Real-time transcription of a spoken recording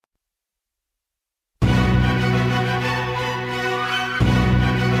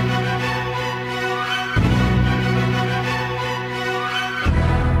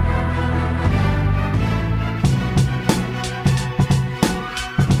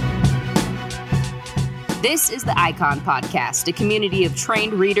This is the Icon Podcast, a community of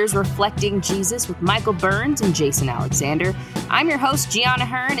trained readers reflecting Jesus with Michael Burns and Jason Alexander. I'm your host, Gianna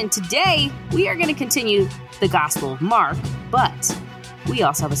Hearn, and today we are going to continue the Gospel of Mark, but we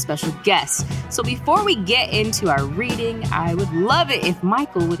also have a special guest. So before we get into our reading, I would love it if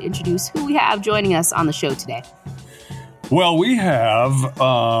Michael would introduce who we have joining us on the show today. Well, we have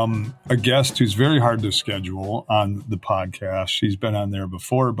a guest who's very hard to schedule on the podcast. She's been on there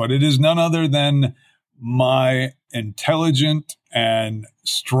before, but it is none other than my intelligent and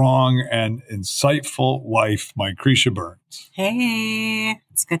strong and insightful wife, Micretia Burns. Hey,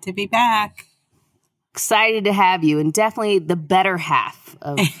 it's good to be back. Excited to have you, and definitely the better half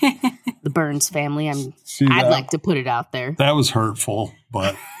of the Burns family. I'd like to put it out there. That was hurtful,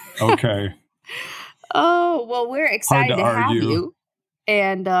 but okay. Oh, well, we're excited to have you.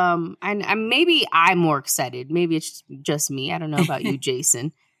 And maybe I'm more excited. Maybe it's just me. I don't know about you,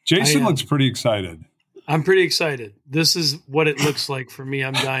 Jason. Jason looks pretty excited. I'm pretty excited. This is what it looks like for me.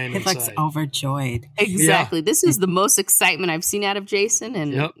 I'm dying inside. He looks overjoyed. Exactly. Yeah. This is the most excitement I've seen out of Jason,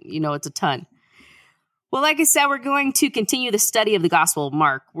 and it's a ton. Well, like I said, we're going to continue the study of the Gospel of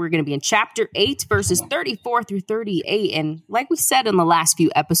Mark. We're going to be in chapter 8, verses 34 through 38. And like we said in the last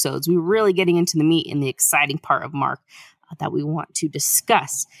few episodes, we're really getting into the meat and the exciting part of Mark that we want to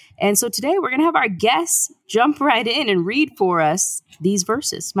discuss. And so today we're going to have our guests jump right in and read for us these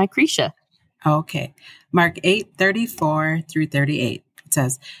verses. Micretia. Okay. Mark 8, 34 through 38. It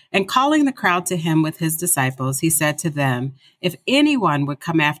says, "And calling the crowd to him with his disciples, he said to them, 'If anyone would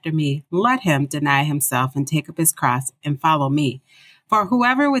come after me, let him deny himself and take up his cross and follow me. For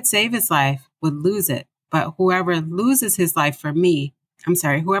whoever would save his life would lose it. But whoever loses his life for my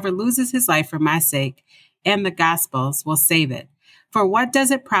sake and the gospel's will save it. For what does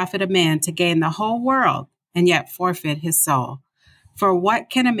it profit a man to gain the whole world and yet forfeit his soul? For what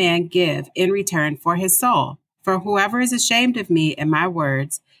can a man give in return for his soul? For whoever is ashamed of me and my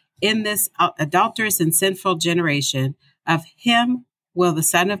words in this adulterous and sinful generation, of him will the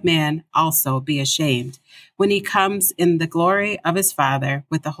Son of Man also be ashamed when he comes in the glory of his Father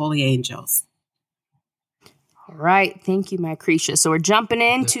with the holy angels.'" All right. Thank you, Micretia. So we're jumping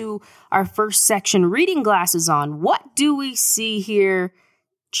into our first section, reading glasses on. What do we see here,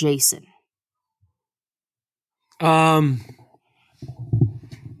 Jason?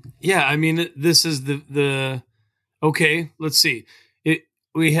 Yeah, I mean, this is the okay, let's see.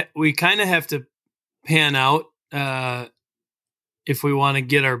 We kind of have to pan out if we want to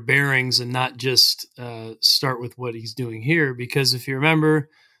get our bearings and not just start with what he's doing here, because if you remember,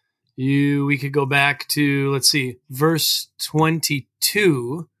 we could go back to, let's see, verse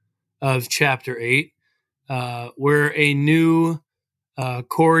 22 of chapter 8, where a new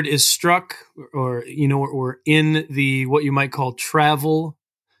chord is struck, or we're in the what you might call travel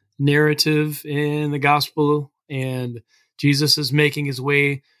narrative in the gospel, and Jesus is making his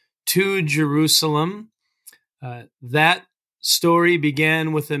way to Jerusalem. That story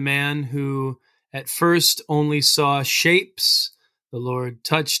began with a man who at first only saw shapes. The Lord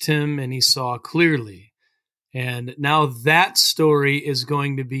touched him and he saw clearly. And now that story is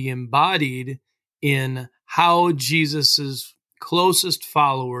going to be embodied in how Jesus's closest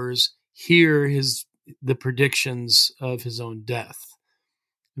followers hear the predictions of his own death.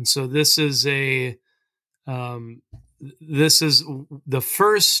 And so this is the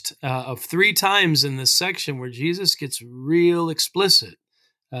first of 3 times in this section where Jesus gets real explicit.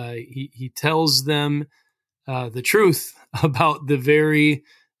 He tells them the truth about the very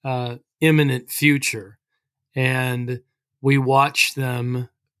imminent future, and we watch them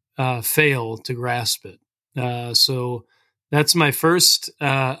fail to grasp it. So that's my first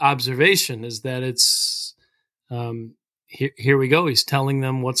observation, is that it's here we go. He's telling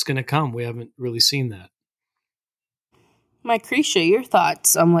them what's going to come. We haven't really seen that. Micretia, your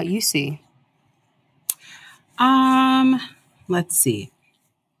thoughts on what you see? Let's see.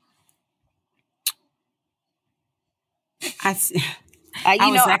 I'm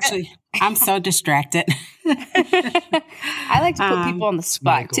so distracted. I like to put people on the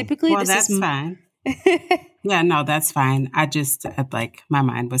spot. Michael. Typically, well, that's fine. Yeah, no, that's fine. I just my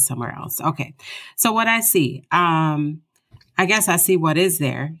mind was somewhere else. Okay. So what I see, I guess I see what is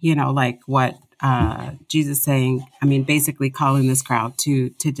there, like what Jesus saying, basically calling this crowd to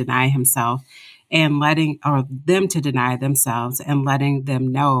deny himself and them to deny themselves and letting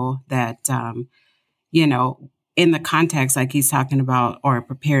them know that, in the context, like he's talking about, or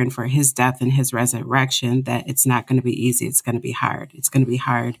preparing for his death and his resurrection, that it's not going to be easy. It's going to be hard. It's going to be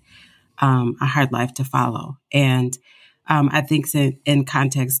hard, a hard life to follow. And I think in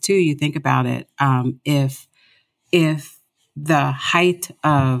context too, you think about it, if the height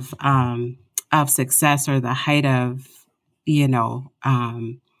of of success or the height of,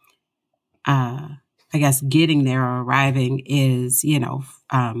 I guess getting there or arriving is,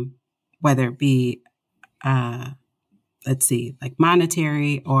 whether it be, let's see, like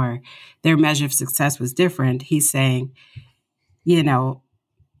monetary or their measure of success was different. He's saying,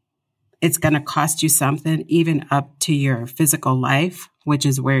 it's going to cost you something, even up to your physical life, which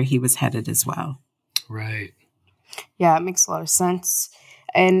is where he was headed as well. Right. Yeah, it makes a lot of sense.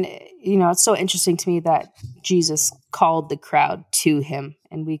 And, it's so interesting to me that Jesus called the crowd to him.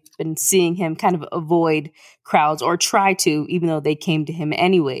 And we've been seeing him kind of avoid crowds or try to, even though they came to him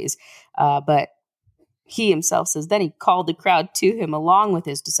anyways. But he himself says then he called the crowd to him along with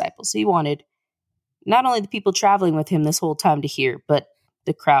his disciples. So he wanted not only the people traveling with him this whole time to hear, but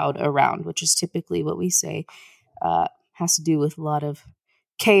the crowd around, which is typically what we say has to do with a lot of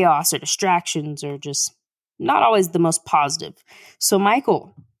chaos or distractions or just not always the most positive. So,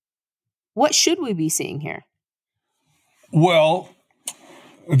 Michael, what should we be seeing here? Well,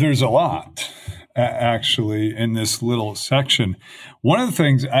 there's a lot, actually, in this little section. One of the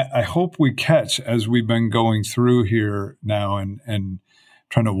things I hope we catch as we've been going through here now and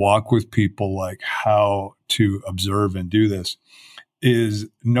trying to walk with people like how to observe and do this is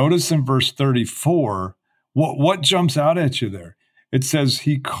notice in verse 34, what jumps out at you there? It says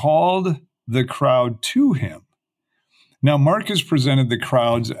he called the crowd to him. Now, Mark has presented the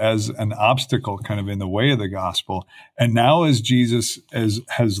crowds as an obstacle kind of in the way of the gospel. And now as Jesus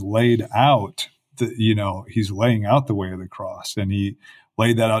has laid out, he's laying out the way of the cross. And he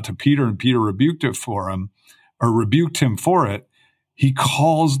laid that out to Peter, and Peter rebuked him for it. He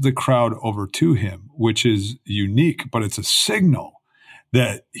calls the crowd over to him, which is unique, but it's a signal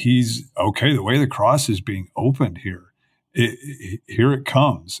that he's, okay, the way of the cross is being opened here. Here it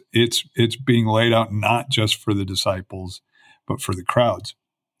comes. It's being laid out not just for the disciples, but for the crowds.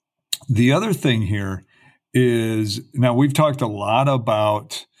 The other thing here is, now we've talked a lot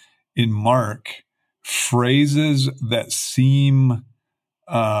about in Mark phrases that seem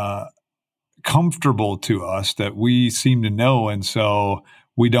comfortable to us, that we seem to know, and so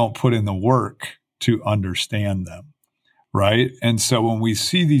we don't put in the work to understand them, right? And so when we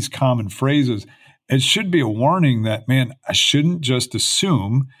see these common phrases, it should be a warning that, man, I shouldn't just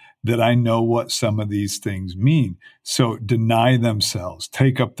assume that I know what some of these things mean. So deny themselves,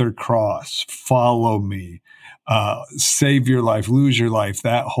 take up their cross, follow me, save your life, lose your life,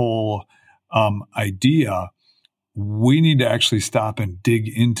 that whole idea. We need to actually stop and dig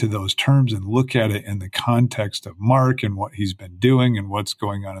into those terms and look at it in the context of Mark and what he's been doing and what's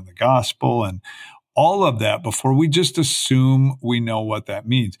going on in the gospel and all of that before we just assume we know what that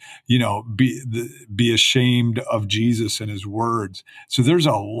means. Be ashamed of Jesus and his words. So there's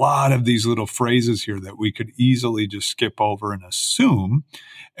a lot of these little phrases here that we could easily just skip over and assume.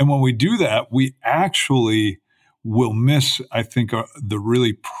 And when we do that, we actually will miss, I think, the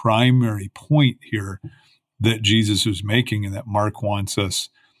really primary point here that Jesus was making and that Mark wants us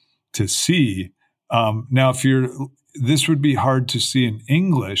to see. Now, this would be hard to see in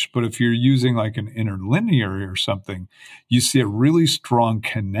English, but if you're using like an interlinear or something, you see a really strong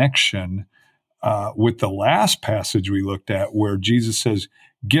connection with the last passage we looked at where Jesus says,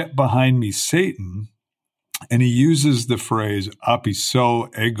 "Get behind me, Satan." And he uses the phrase apiso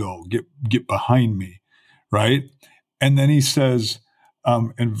ego, get behind me, right? And then he says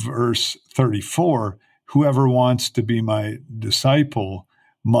in verse 34, whoever wants to be my disciple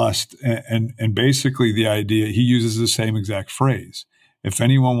must, and basically the idea, he uses the same exact phrase. If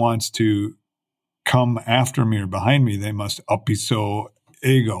anyone wants to come after me or behind me, they must apiso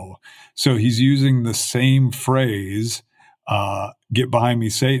ego. So he's using the same phrase, get behind me,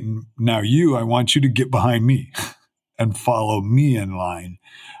 Satan. Now I want you to get behind me and follow me in line.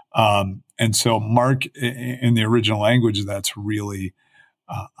 And so Mark, in the original language, that's really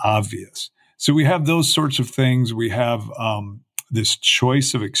obvious. So we have those sorts of things. We have this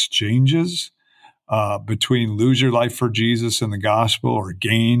choice of exchanges between lose your life for Jesus and the gospel or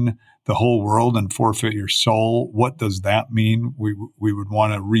gain the whole world and forfeit your soul. What does that mean? We would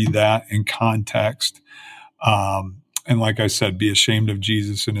want to read that in context. And like I said, be ashamed of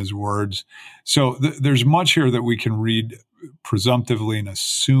Jesus and his words. So there's much here that we can read presumptively and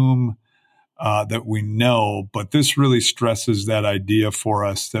assume that we know, but this really stresses that idea for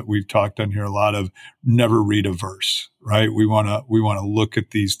us that we've talked on here a lot of never read a verse, right? We want to look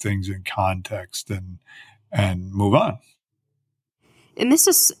at these things in context and move on. And this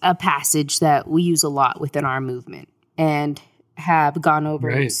is a passage that we use a lot within our movement and have gone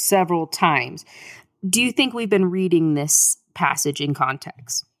over several times. Do you think we've been reading this passage in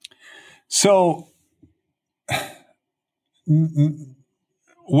context? So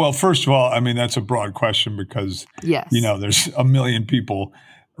Well, first of all, I mean, that's a broad question because, yes, there's a million people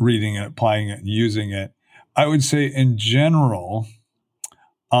reading it, applying it, and using it. I would say in general,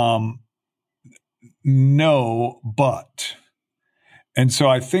 no, but. And so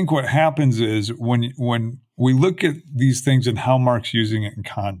I think what happens is when we look at these things and how Mark's using it in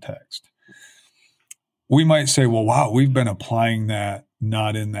context, we might say, well, wow, we've been applying that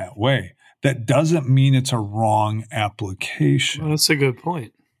not in that way. That doesn't mean it's a wrong application. Well, that's a good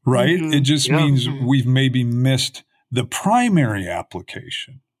point. Right? Mm-hmm. It just means we've maybe missed the primary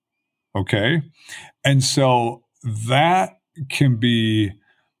application. Okay? And so that can be,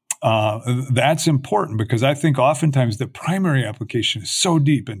 that's important because I think oftentimes the primary application is so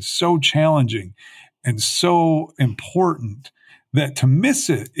deep and so challenging and so important that to miss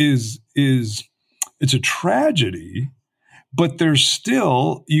it is it's a tragedy, but there's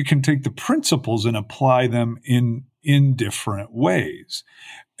still, you can take the principles and apply them in different ways.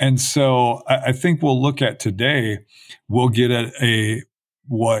 And so I think we'll look at today, we'll get at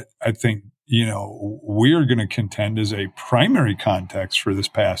what I think, we're going to contend is a primary context for this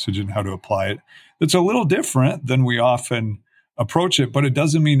passage and how to apply it. That's a little different than we often approach it, but it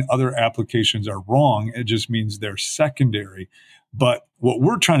doesn't mean other applications are wrong. It just means they're secondary. But what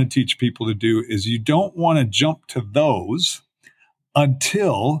we're trying to teach people to do is you don't want to jump to those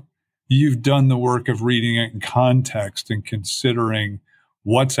until you've done the work of reading it in context and considering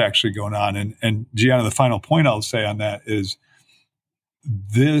what's actually going on. And Gianna, the final point I'll say on that is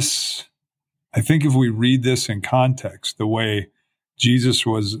this, I think if we read this in context, the way Jesus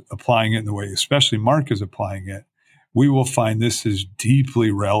was applying it and the way especially Mark is applying it, we will find this is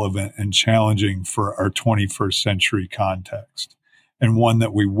deeply relevant and challenging for our 21st century context and one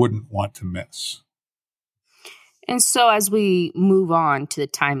that we wouldn't want to miss. And so as we move on to the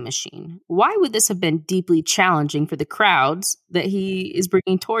time machine, why would this have been deeply challenging for the crowds that he is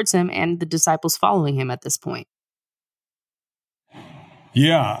bringing towards him and the disciples following him at this point?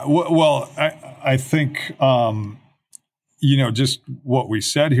 Yeah, well, I think, just what we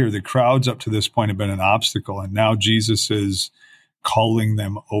said here, the crowds up to this point have been an obstacle, and now Jesus is calling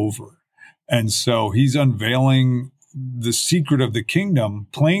them over. And so he's unveiling the secret of the kingdom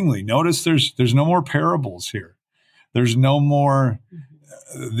plainly. Notice there's no more parables here. There's no more,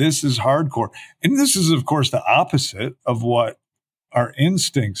 this is hardcore. And this is, of course, the opposite of what our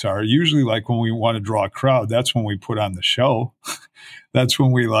instincts are. Usually, like when we want to draw a crowd, that's when we put on the show. That's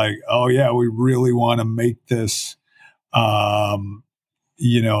when we oh yeah, we really want to make this, the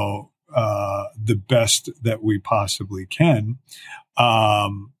best that we possibly can,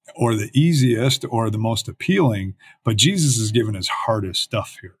 or the easiest or the most appealing. But Jesus is giving his hardest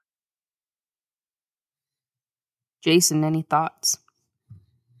stuff here. Jason, any thoughts?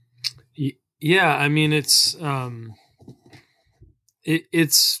 Yeah, I mean, it's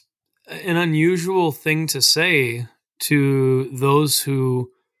it's an unusual thing to say to those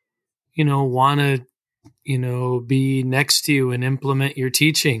who, want to, be next to you and implement your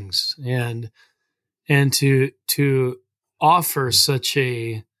teachings and to offer such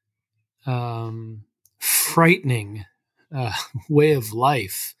a frightening way of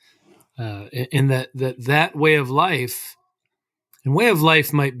life. And that way of life, and way of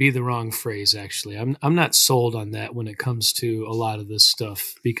life might be the wrong phrase, actually. I'm not sold on that when it comes to a lot of this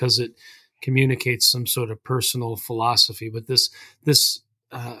stuff, because it communicates some sort of personal philosophy. But this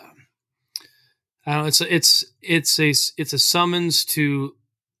I don't know, it's a summons to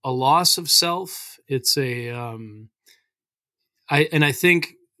a loss of self. It's I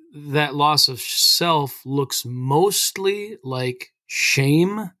think that loss of self looks mostly like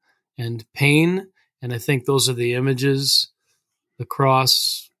shame and pain. And I think those are the images the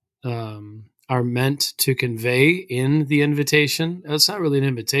cross are meant to convey in the invitation. It's not really an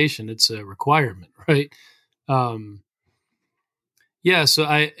invitation. It's a requirement, right? So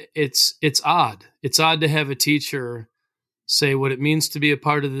it's odd. It's odd to have a teacher say what it means to be a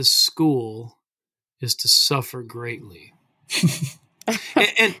part of this school is to suffer greatly.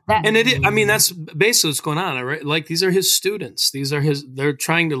 and that's basically what's going on, right? Like, these are his students. They're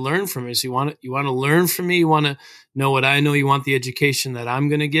trying to learn from us. You want to learn from me. You want to know what I know. You want the education that I'm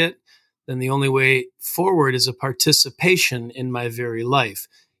going to get. Then the only way forward is a participation in my very life.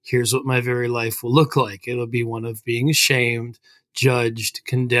 Here's what my very life will look like. It'll be one of being ashamed, judged,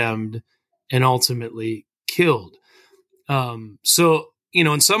 condemned, and ultimately killed. So,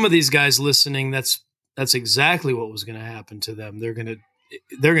 and some of these guys listening, that's exactly what was going to happen to them. They're going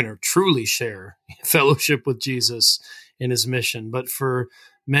to truly share fellowship with Jesus in his mission. But for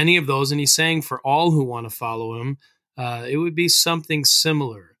many of those, and he's saying for all who want to follow him, it would be something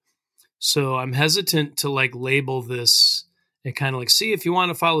similar. So I'm hesitant to label this and kind of like, see, if you want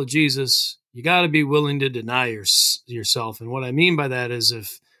to follow Jesus, you got to be willing to deny yourself. And what I mean by that is,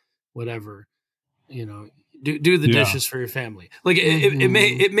 if whatever, do the dishes for your family. Like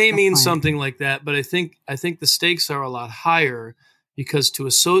it may mean something like that, but I think the stakes are a lot higher, because to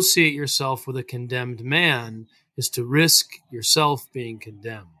associate yourself with a condemned man is to risk yourself being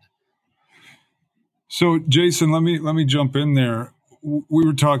condemned. So, Jason, let me jump in there. We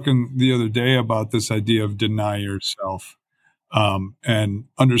were talking the other day about this idea of deny yourself, and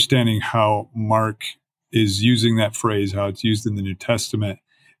understanding how Mark is using that phrase, how it's used in the New Testament,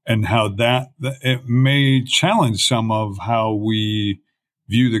 and how that it may challenge some of how we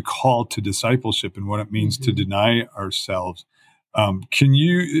view the call to discipleship and what it means to deny ourselves. Can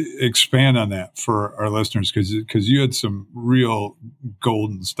you expand on that for our listeners? Because you had some real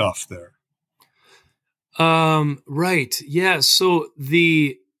golden stuff there. Right. Yeah. So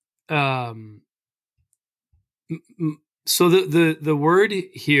the word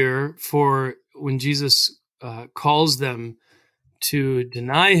here for when Jesus calls them to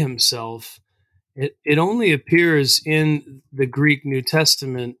deny himself, it only appears in the Greek New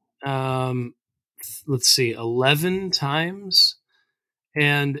Testament, 11 times,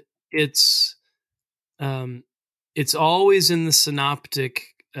 and it's always in the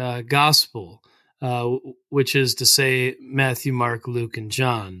synoptic gospel, which is to say Matthew, Mark, Luke, and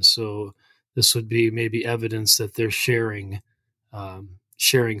John. So this would be maybe evidence that they're sharing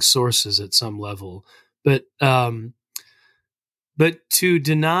sources at some level. But to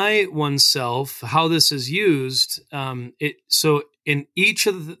deny oneself, how this is used, so in each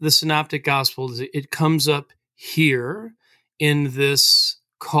of the synoptic gospels, it comes up here in this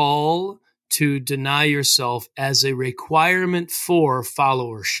call to deny yourself as a requirement for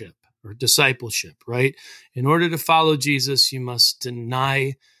followership or discipleship, right? In order to follow Jesus, you must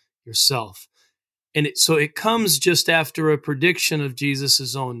deny yourself. And so it comes just after a prediction of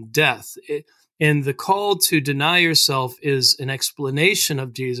Jesus' own death. And the call to deny yourself is an explanation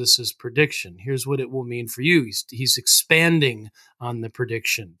of Jesus' prediction. Here's what it will mean for you. He's expanding on the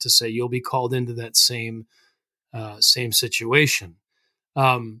prediction to say you'll be called into that same situation.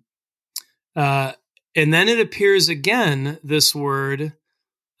 And then it appears again, this word,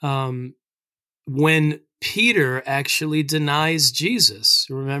 when Peter actually denies Jesus.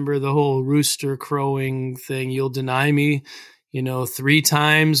 Remember the whole rooster crowing thing? You'll deny me 3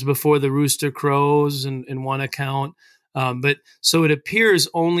 times before the rooster crows in one account. But so it appears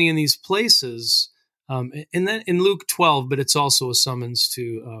only in these places, and then in Luke 12, but it's also a summons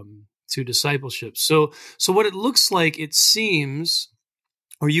to discipleship. So what it looks like, it seems,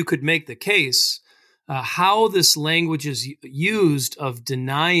 or you could make the case, how this language is used of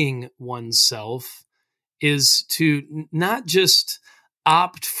denying oneself is to not just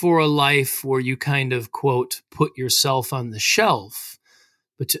opt for a life where you kind of, quote, put yourself on the shelf,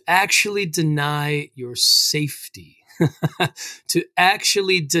 but to actually deny your safety, to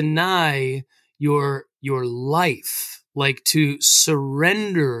actually deny your life, like to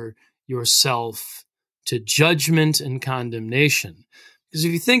surrender yourself to judgment and condemnation. Because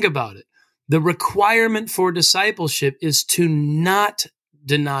if you think about it, the requirement for discipleship is to not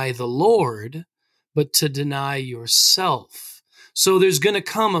deny the Lord, but to deny yourself. So there's going to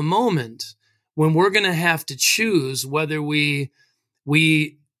come a moment when we're going to have to choose whether we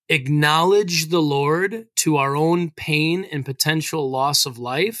acknowledge the Lord to our own pain and potential loss of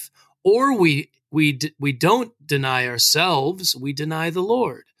life, or we don't deny ourselves, we deny the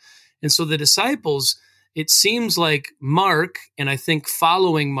Lord. And so the disciples, it seems like Mark, and I think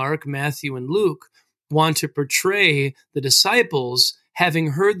following Mark, Matthew, and Luke, want to portray the disciples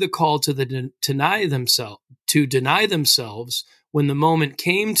having heard the call to deny themselves. When the moment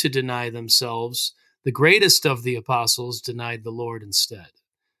came to deny themselves, the greatest of the apostles denied the Lord instead.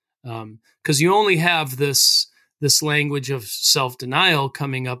 Because you only have this language of self-denial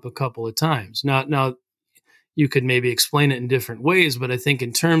coming up a couple of times. Now, you could maybe explain it in different ways, but I think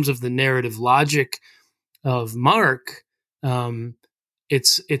in terms of the narrative logic of Mark,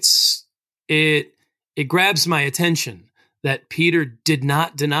 it grabs my attention that Peter did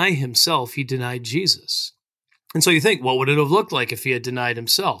not deny himself; he denied Jesus. And so you think, what would it have looked like if he had denied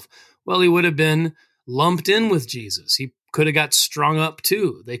himself? Well, he would have been lumped in with Jesus. He could have got strung up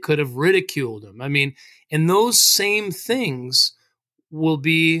too. They could have ridiculed him. I mean, and those same things will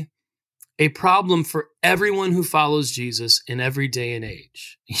be a problem for everyone who follows Jesus in every day and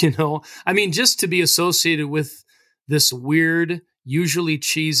age. I mean, just to be associated with this weird, usually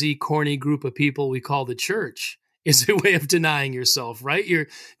cheesy, corny group of people we call the church is a way of denying yourself, right? You're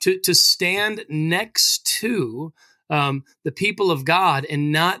to stand next to the people of God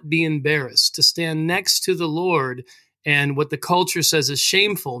and not be embarrassed, to stand next to the Lord And what the culture says is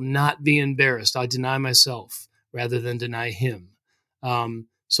shameful, not be embarrassed. I deny myself rather than deny him.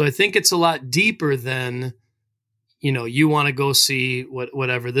 So I think it's a lot deeper than, you want to go see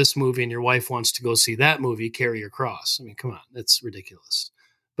whatever this movie and your wife wants to go see that movie, Carry Your Cross. I mean, come on, that's ridiculous.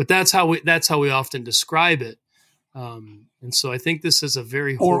 But that's how we often describe it. And so I think this is a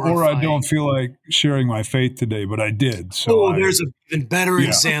very horrifying... Or I don't feel like sharing my faith today, but I did. So there's an even better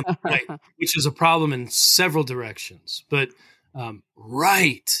example, right, which is a problem in several directions. But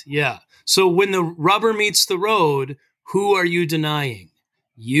right, yeah. So when the rubber meets the road, who are you denying?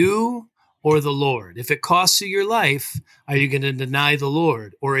 You or the Lord? If it costs you your life, are you going to deny the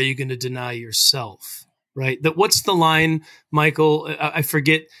Lord, or are you going to deny yourself? Right? What's the line, Michael? I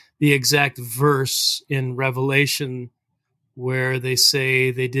forget the exact verse in Revelation where they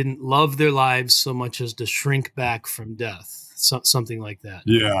say they didn't love their lives so much as to shrink back from death, something like that.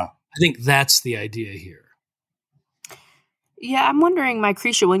 Yeah. I think that's the idea here. Yeah, I'm wondering,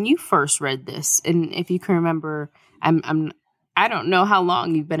 Micretia, when you first read this, and if you can remember, I don't know how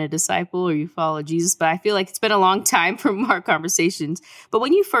long you've been a disciple or you follow Jesus, but I feel like it's been a long time from our conversations. But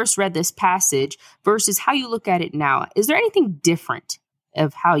when you first read this passage versus how you look at it now, is there anything different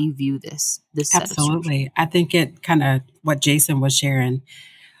of how you view this Absolutely. I think it kind of what Jason was sharing,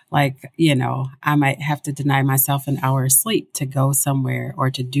 like, I might have to deny myself an hour of sleep to go somewhere or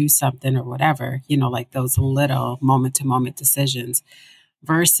to do something or whatever, like those little moment to moment decisions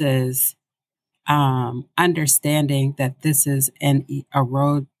versus understanding that this is a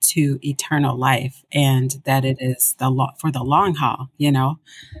road to eternal life and that it is for the long haul,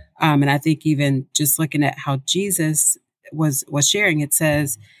 and I think even just looking at how Jesus was sharing, it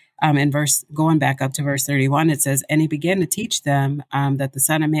says going back up to verse 31, it says, and he began to teach them that the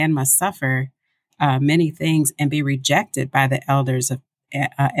Son of Man must suffer many things and be rejected by the elders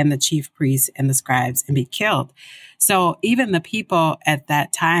and the chief priests and the scribes and be killed. So even the people at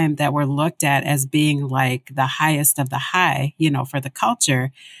that time that were looked at as being like the highest of the high, for the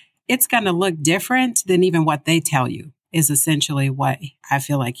culture, it's going to look different than even what they tell you is essentially what I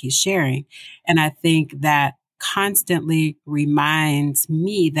feel like he's sharing. And I think that constantly reminds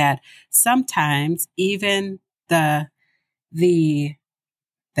me that sometimes even the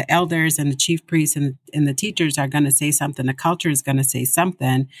elders and the chief priests and the teachers are going to say something. The culture is going to say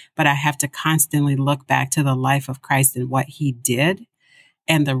something, but I have to constantly look back to the life of Christ and what he did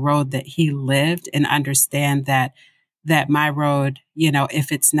and the road that he lived and understand that my road,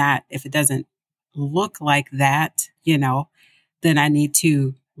 if it doesn't look like that, then I need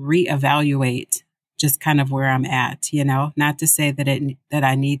to reevaluate just kind of where I'm at, not to say that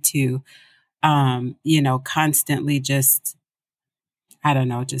I need to, constantly just, I don't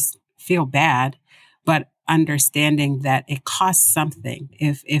know, just feel bad, but understanding that it costs something.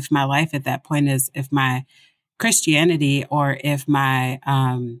 If my life at that point if my Christianity or if my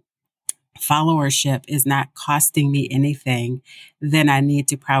followership is not costing me anything, then I need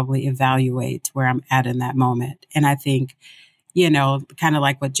to probably evaluate where I'm at in that moment. And I think, kind of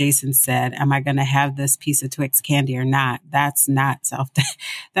like what Jason said, am I going to have this piece of Twix candy or not? That's not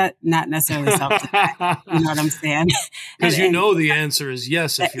not necessarily self-denial. You know what I'm saying? Because the answer is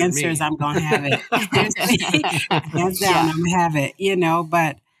yes. The answer is I'm going to have it. Hands down, I'm going to have it,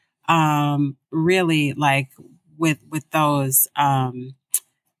 but really like with those,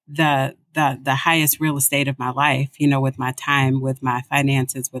 the highest real estate of my life, with my time, with my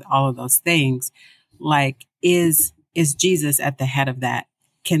finances, with all of those things, like is Jesus at the head of that?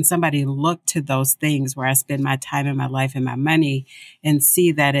 Can somebody look to those things where I spend my time and my life and my money and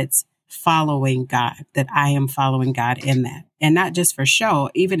see that it's following God, that I am following God in that? And not just for show,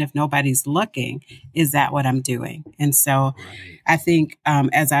 even if nobody's looking, is that what I'm doing? And so I think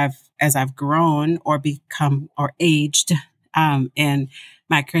as I've grown or become or aged in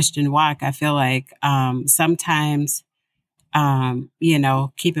my Christian walk, I feel like sometimes,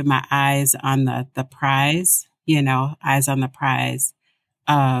 keeping my eyes on the prize, eyes on the prize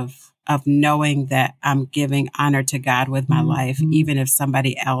of knowing that I'm giving honor to God with my life, even if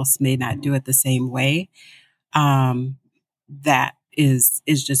somebody else may not do it the same way. That is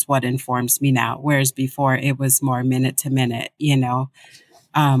just what informs me now. Whereas before it was more minute to minute,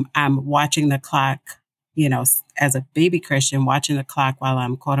 I'm watching the clock, as a baby Christian, watching the clock while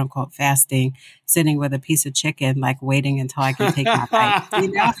I'm quote unquote fasting, sitting with a piece of chicken, like waiting until I can take my bite,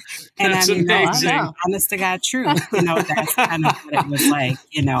 And that's amazing. Honest to God truth, that's kind of what it was like,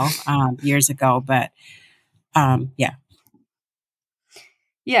 years ago. But yeah.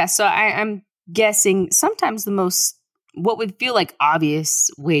 Yeah. So I'm guessing sometimes what would feel like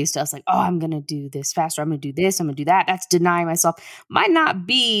obvious ways to us, like, oh, I'm going to do this faster. I'm going to do this. I'm going to do that. That's denying myself, might not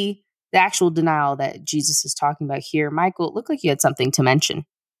be the actual denial that Jesus is talking about here. Michael, it looked like you had something to mention.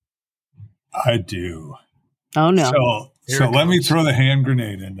 I do. Oh, no. So let me throw the hand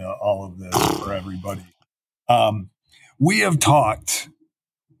grenade into all of this for everybody. We have talked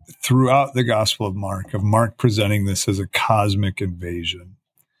throughout the Gospel of Mark presenting this as a cosmic invasion.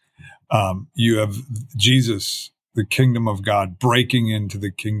 You have Jesus, the kingdom of God, breaking into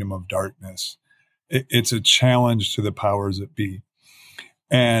the kingdom of darkness. It's a challenge to the powers that be.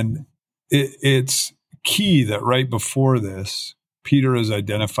 And it's key that right before this, Peter has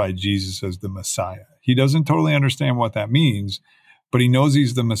identified Jesus as the Messiah. He doesn't totally understand what that means, but he knows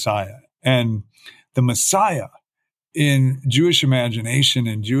he's the Messiah. And the Messiah, in Jewish imagination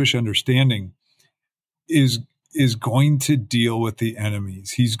and Jewish understanding, is going to deal with the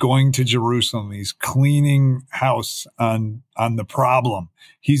enemies. He's going to Jerusalem. He's cleaning house on the problem.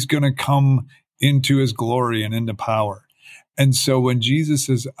 He's going to come into his glory and into power. And so when Jesus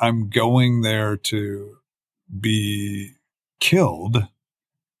says, I'm going there to be killed,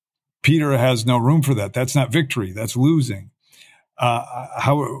 Peter has no room for that. That's not victory. That's losing.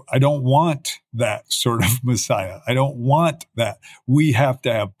 I don't want that sort of Messiah. I don't want that. We have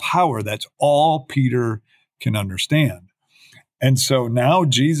to have power. That's all Peter can understand. And so now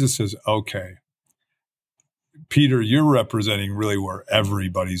Jesus says, okay, Peter, you're representing really where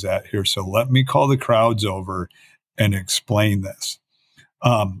everybody's at here. So let me call the crowds over and explain this.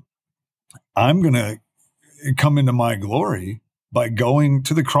 I'm going to come into my glory by going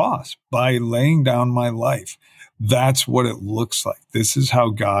to the cross, by laying down my life. That's what it looks like. This is how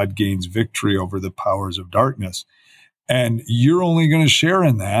God gains victory over the powers of darkness. And you're only going to share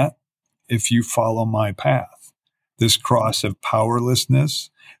in that if you follow my path. This cross of powerlessness,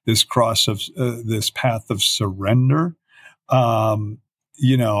 this cross of this path of surrender, and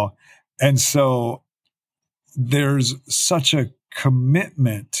so there's such a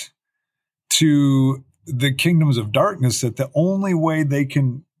commitment to the kingdoms of darkness that the only way they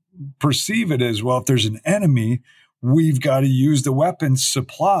can perceive it is, well, if there's an enemy, we've got to use the weapons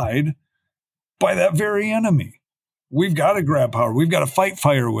supplied by that very enemy. We've got to grab power. We've got to fight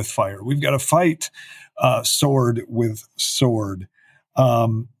fire with fire. We've got to fight sword with sword.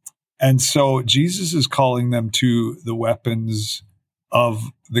 And so Jesus is calling them to the weapons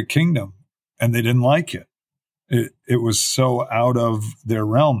of the kingdom, and they didn't like it. It was so out of their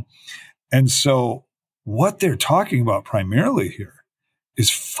realm. And so what they're talking about primarily here is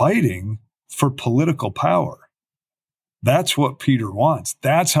fighting for political power. That's what Peter wants.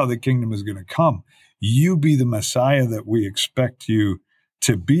 That's how the kingdom is going to come. You be the Messiah that we expect you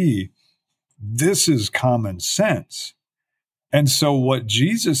to be. This is common sense. And so what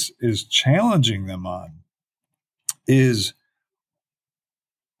Jesus is challenging them on is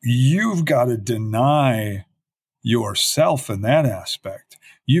you've got to deny yourself in that aspect.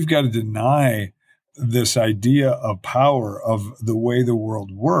 You've got to deny this idea of power, of the way the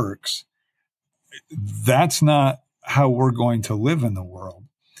world works. That's not how we're going to live in the world.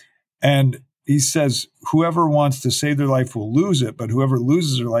 And he says, whoever wants to save their life will lose it, but whoever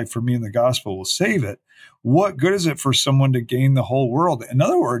loses their life for me in the gospel will save it. What good is it for someone to gain the whole world? In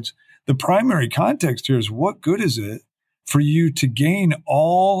other words, the primary context here is, what good is it for you to gain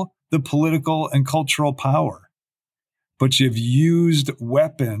all the political and cultural power, but you've used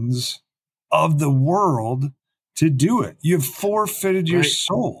weapons of the world to do it? You've forfeited your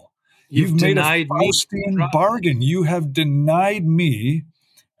soul. You've made a Faustian bargain. You have denied me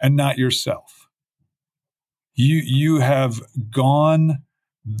and not yourself. You have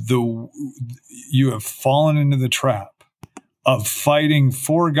you have fallen into the trap of fighting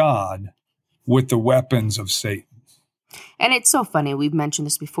for God with the weapons of Satan. And it's so funny. We've mentioned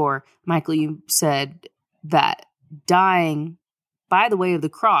this before. Michael, you said that dying by the way of the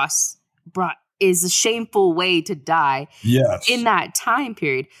cross is a shameful way to die. Yes. In that time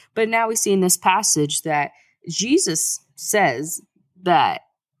period. But now we see in this passage that Jesus says that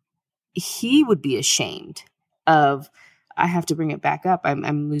he would be ashamed of, I have to bring it back up.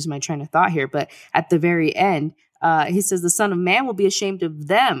 I'm losing my train of thought here. But at the very end, he says the Son of Man will be ashamed of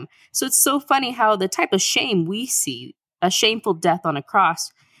them. So it's so funny how the type of shame we see, a shameful death on a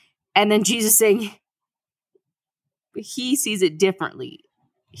cross, and then Jesus saying he sees it differently.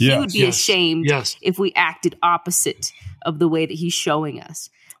 He would be ashamed if we acted opposite of the way that he's showing us.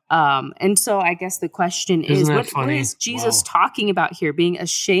 And so I guess the question is, what is Jesus talking about here, being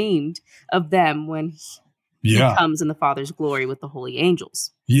ashamed of them when he comes in the Father's glory with the holy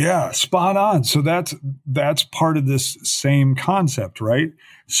angels? Yeah, spot on. So that's part of this same concept, right?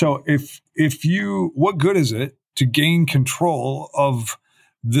 So what good is it to gain control of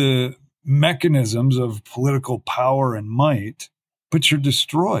the mechanisms of political power and might, but you're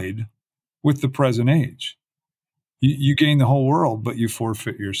destroyed with the present age. You gain the whole world, but you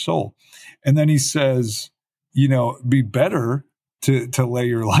forfeit your soul. And then he says, be better to lay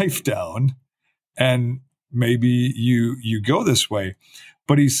your life down, and maybe you go this way.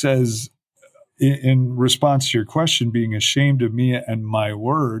 But he says, in response to your question, being ashamed of me and my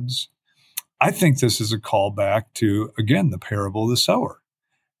words, I think this is a callback to, again, the parable of the sower.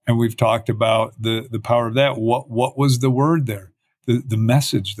 And we've talked about the power of that. What was the word there? The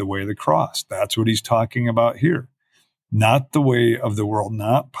message, the way of the cross. That's what he's talking about here. Not the way of the world,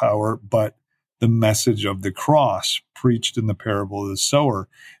 not power, but the message of the cross preached in the parable of the sower.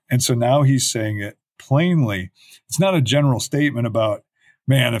 And so now he's saying it plainly. It's not a general statement about,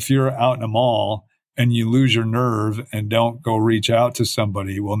 man, if you're out in a mall and you lose your nerve and don't go reach out to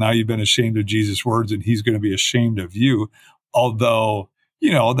somebody, well, now you've been ashamed of Jesus' words and he's going to be ashamed of you. Although,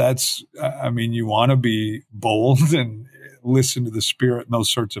 you want to be bold and listen to the Spirit and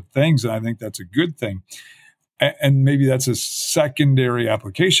those sorts of things. And I think that's a good thing. And maybe that's a secondary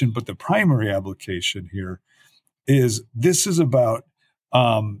application, but the primary application here is this is about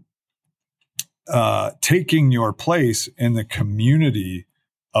taking your place in the community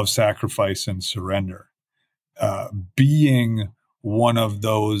of sacrifice and surrender, being one of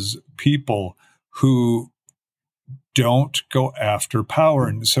those people who don't go after power.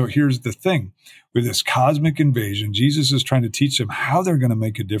 And so here's the thing. With this cosmic invasion, Jesus is trying to teach them how they're going to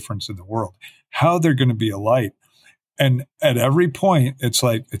make a difference in the world, how they're going to be a light. And at every point, it's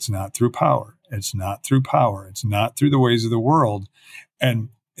like, it's not through power. It's not through power. It's not through the ways of the world. And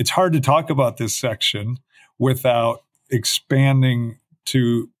it's hard to talk about this section without expanding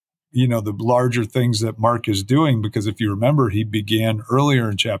to, the larger things that Mark is doing. Because if you remember, he began earlier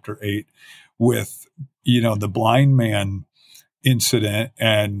in chapter 8 with, the blind man incident,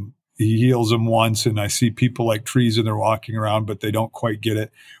 and he heals him once, and I see people like trees and they're walking around, but they don't quite get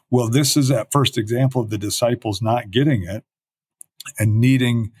it. Well, this is that first example of the disciples not getting it and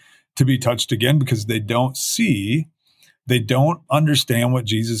needing to be touched again because they don't understand what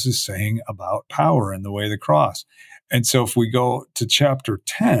Jesus is saying about power and the way of the cross. And so if we go to chapter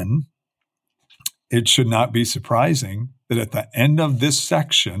 10, it should not be surprising that at the end of this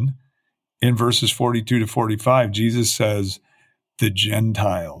section, in verses 42 to 45, Jesus says, the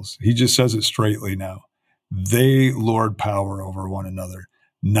Gentiles, he just says it straightly now, they lord power over one another.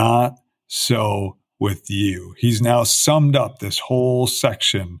 Not so with you. He's now summed up this whole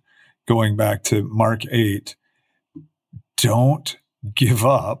section going back to Mark 8. Don't give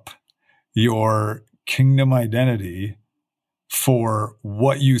up your kingdom identity for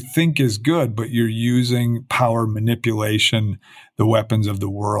what you think is good, but you're using power, manipulation, the weapons of the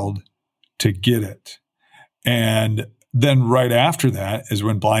world to get it. And then right after that is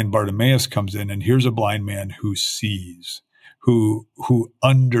when blind Bartimaeus comes in, and here's a blind man who sees, who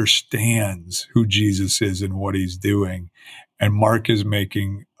understands who Jesus is and what he's doing. And Mark is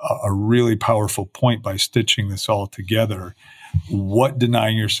making a really powerful point by stitching this all together, what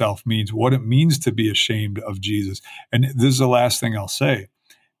denying yourself means, what it means to be ashamed of Jesus. And this is the last thing I'll say.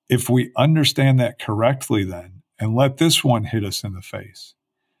 If we understand that correctly then, and let this one hit us in the face,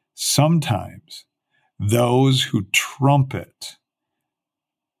 sometimes those who trumpet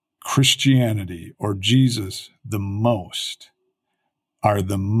Christianity or Jesus the most are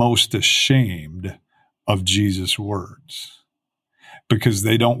the most ashamed of Jesus' words because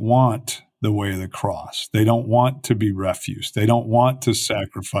they don't want the way of the cross. They don't want to be refused. They don't want to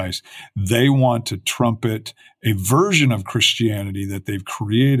sacrifice. They want to trumpet a version of Christianity that they've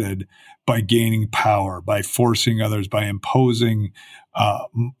created by gaining power, by forcing others, by imposing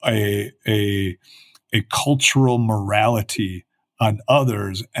a cultural morality on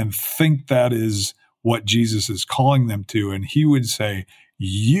others, and think that is what Jesus is calling them to. And he would say,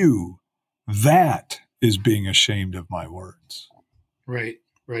 that is being ashamed of my words. Right.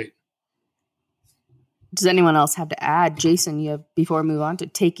 Does anyone else have to add? Jason, before we move on to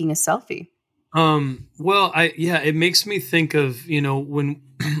taking a selfie. It makes me think of, when,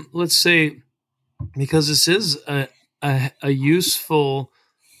 let's say, because this is a useful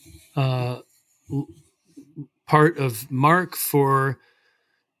part of Mark for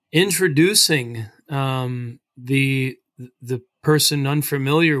introducing the person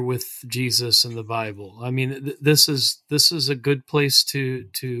unfamiliar with Jesus and the Bible. I mean, this is a good place to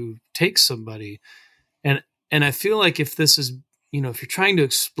take somebody, and I feel like if this is, if you're trying to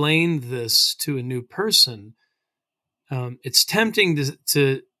explain this to a new person, it's tempting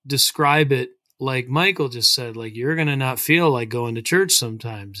to describe it like Michael just said, like, you're going to not feel like going to church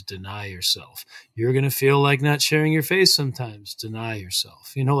sometimes, deny yourself. You're going to feel like not sharing your faith sometimes, deny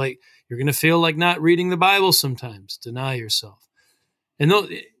yourself. Like, you're going to feel like not reading the Bible sometimes, deny yourself. And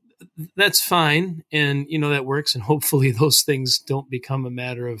that's fine. And, that works. And hopefully those things don't become a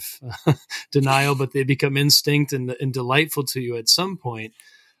matter of denial, but they become instinct and delightful to you at some point.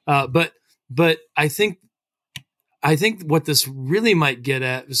 But I think what this really might get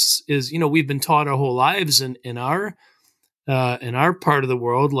at is we've been taught our whole lives in our part of the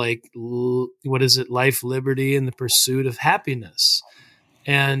world, like, what is it? Life, liberty, and the pursuit of happiness.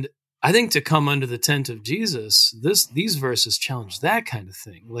 And I think to come under the tent of Jesus, these verses challenge that kind of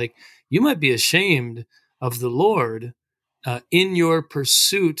thing. Like, you might be ashamed of the Lord in your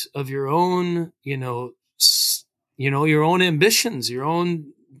pursuit of your own, your own ambitions, your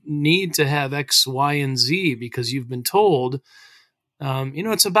own need to have X, Y, and Z, because you've been told,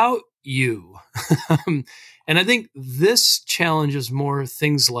 it's about you. And I think this challenges more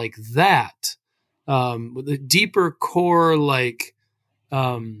things like that, with a deeper core, like,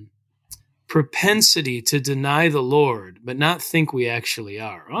 propensity to deny the Lord, but not think we actually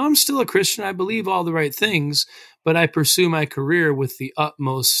are. Well, I'm still a Christian. I believe all the right things, but I pursue my career with the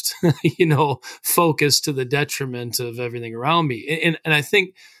utmost, focus to the detriment of everything around me. And I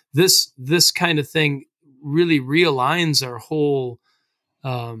think this kind of thing really realigns our whole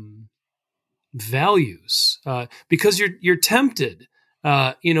values, because you're tempted.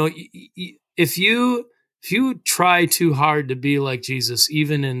 If you try too hard to be like Jesus,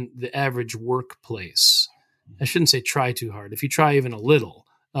 even in the average workplace, I shouldn't say try too hard. If you try even a little,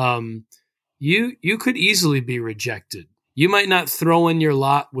 you could easily be rejected. You might not throw in your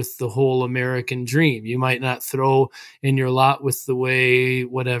lot with the whole American dream. You might not throw in your lot with the way,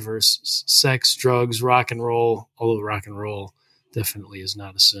 whatever, sex, drugs, rock and roll, although rock and roll definitely is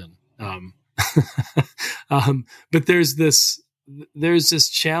not a sin. But there's this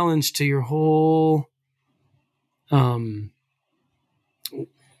challenge to your whole,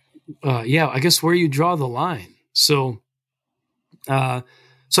 I guess where you draw the line. So I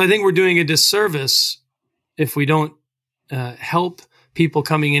think we're doing a disservice if we don't help people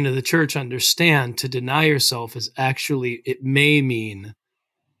coming into the church understand to deny yourself is actually, it may mean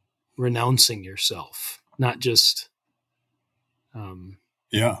renouncing yourself, not just,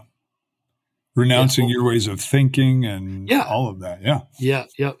 renouncing your ways of thinking and all of that.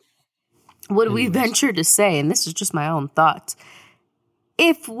 Yep. Would we venture to say, and this is just my own thoughts,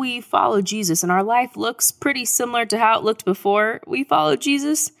 if we follow Jesus and our life looks pretty similar to how it looked before we followed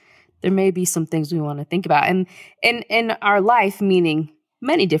Jesus, there may be some things we want to think about. And in our life, meaning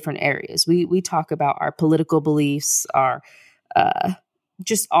many different areas, we talk about our political beliefs, our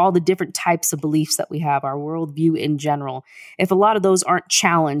just all the different types of beliefs that we have, our worldview in general. If a lot of those aren't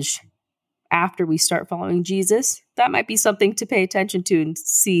challenged after we start following Jesus, that might be something to pay attention to and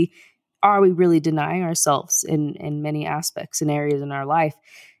see, are we really denying ourselves in many aspects and areas in our life?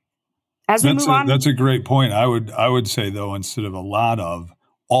 As we move on, that's a great point. I would say, though, instead of a lot of,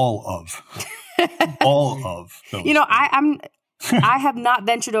 all of, all of those. I have not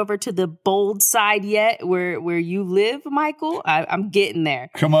ventured over to the bold side yet, where you live, Michael. I'm getting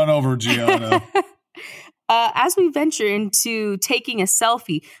there. Come on over, Gianna. As we venture into taking a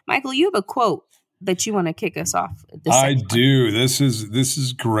selfie, Michael, you have a quote that you want to kick us off. I do. This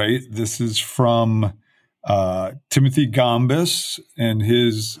is great. This is from Timothy Gombis and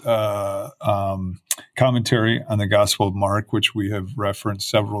his commentary on the Gospel of Mark, which we have referenced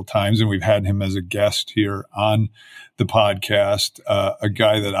several times, and we've had him as a guest here on the podcast. A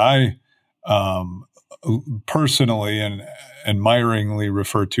guy that I personally and admiringly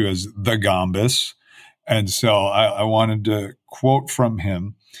refer to as the Gombis. And so I wanted to quote from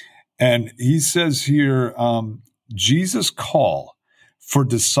him. And he says here, Jesus' call for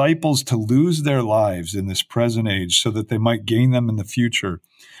disciples to lose their lives in this present age so that they might gain them in the future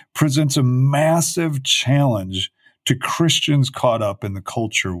presents a massive challenge to Christians caught up in the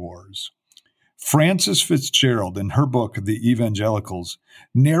culture wars. Frances Fitzgerald, in her book, The Evangelicals,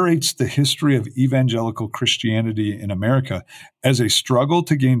 narrates the history of evangelical Christianity in America as a struggle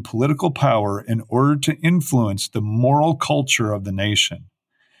to gain political power in order to influence the moral culture of the nation.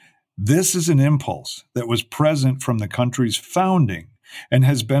 This is an impulse that was present from the country's founding and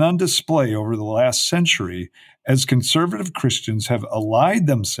has been on display over the last century as conservative Christians have allied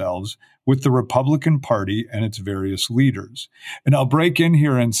themselves with the Republican Party and its various leaders. And I'll break in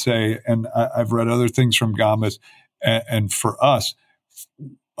here and say, and I've read other things from Gombis, and for us,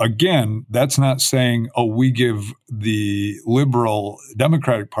 again, that's not saying, we give the liberal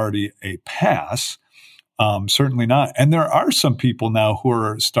Democratic Party a pass. Certainly not. And there are some people now who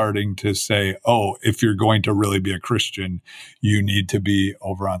are starting to say, if you're going to really be a Christian, you need to be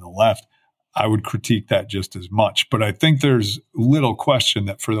over on the left. I would critique that just as much. But I think there's little question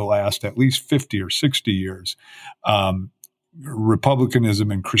that for the last at least 50 or 60 years,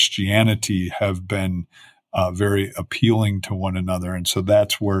 republicanism and Christianity have been very appealing to one another. And so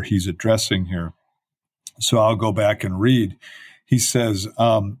that's where he's addressing here. So I'll go back and read. He says,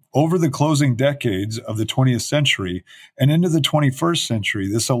 over the closing decades of the 20th century and into the 21st century,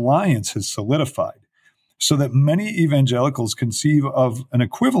 this alliance has solidified so that many evangelicals conceive of an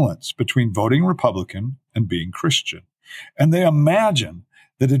equivalence between voting Republican and being Christian. And they imagine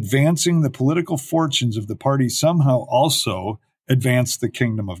that advancing the political fortunes of the party somehow also advanced the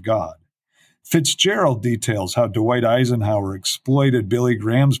kingdom of God. Fitzgerald details how Dwight Eisenhower exploited Billy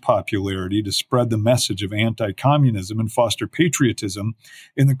Graham's popularity to spread the message of anti-communism and foster patriotism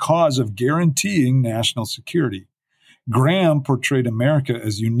in the cause of guaranteeing national security. Graham portrayed America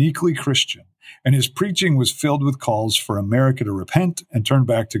as uniquely Christian, and his preaching was filled with calls for America to repent and turn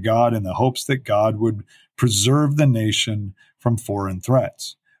back to God in the hopes that God would preserve the nation from foreign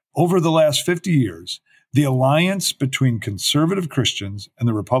threats. Over the last 50 years, the alliance between conservative Christians and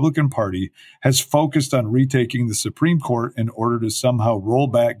the Republican Party has focused on retaking the Supreme Court in order to somehow roll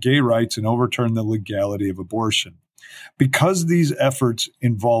back gay rights and overturn the legality of abortion. Because these efforts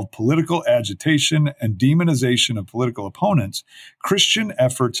involve political agitation and demonization of political opponents, Christian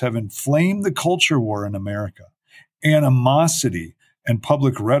efforts have inflamed the culture war in America. Animosity and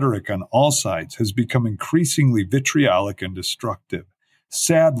public rhetoric on all sides has become increasingly vitriolic and destructive.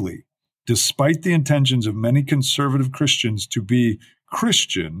 Sadly, despite the intentions of many conservative Christians to be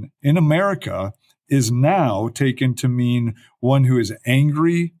Christian in America, is now taken to mean one who is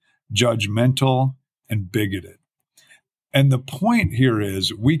angry, judgmental, and bigoted. And the point here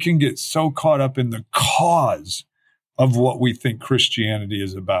is we can get so caught up in the cause of what we think Christianity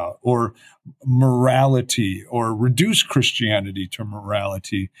is about, or morality, or reduce Christianity to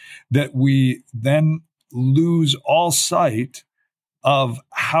morality, that we then lose all sight of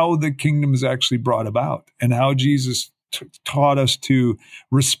how the kingdom is actually brought about and how Jesus taught us to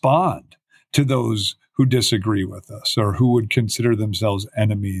respond to those who disagree with us or who would consider themselves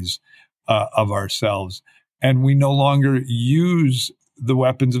enemies of ourselves. And we no longer use the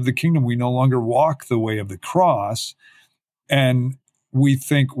weapons of the kingdom. We no longer walk the way of the cross. And we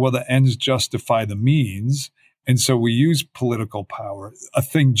think, well, the ends justify the means. And so we use political power, a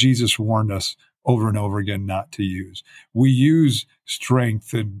thing Jesus warned us over and over again not to use. We use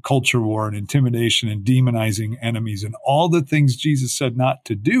strength and culture war and intimidation and demonizing enemies and all the things Jesus said not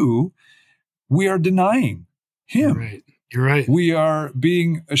to do. We are denying him. You're right. We are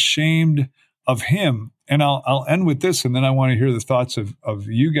being ashamed of him. And I'll end with this, and then I want to hear the thoughts of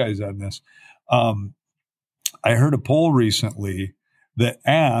you guys on this. I heard a poll recently that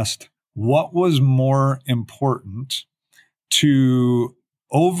asked what was more important, to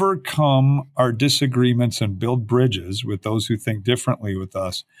overcome our disagreements and build bridges with those who think differently with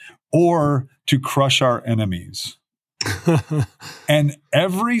us, or to crush our enemies. And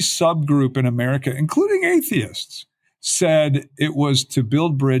every subgroup in America, including atheists, said it was to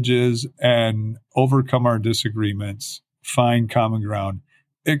build bridges and overcome our disagreements, find common ground,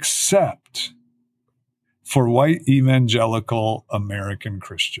 except for white evangelical American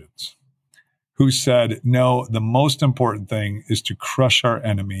Christians, who said, no, the most important thing is to crush our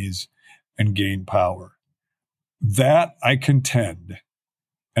enemies and gain power. That, I contend,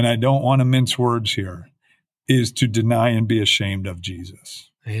 and I don't want to mince words here, is to deny and be ashamed of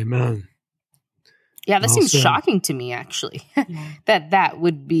Jesus. Amen. Yeah, that seems shocking to me, actually, that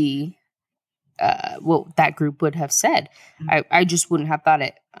would be what that group would have said. I just wouldn't have thought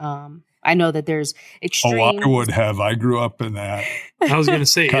it. I know that there's extreme. Oh, I would have. I grew up in that. I was going to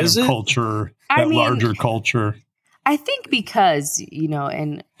say, kind of culture, larger culture. I think because,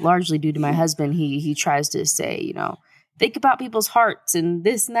 and largely due to my husband, he tries to say, think about people's hearts and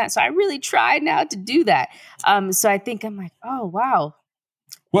this and that. So I really try now to do that. So I think I'm like, oh, wow.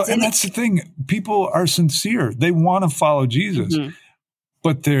 Well, and that's the thing. People are sincere. They want to follow Jesus,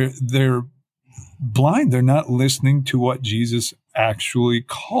 but they're blind. They're not listening to what Jesus actually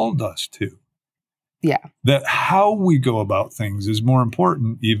called us to. Yeah. That how we go about things is more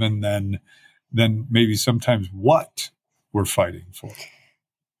important even than maybe sometimes what we're fighting for.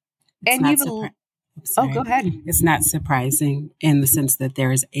 And go ahead. It's not surprising in the sense that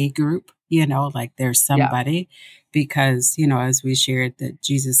there is a group, like there's somebody, because, as we shared that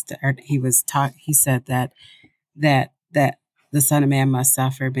Jesus, he said that the Son of Man must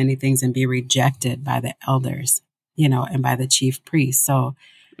suffer many things and be rejected by the elders, and by the chief priests. So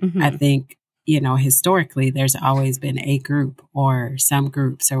I think, historically, there's always been a group or some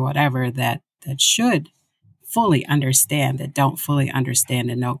groups or whatever that should fully understand, that don't fully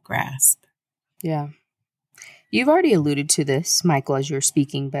understand and don't grasp. Yeah. You've already alluded to this, Michael, as you're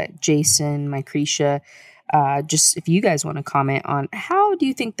speaking, but Jason, Micretia, just if you guys want to comment on how do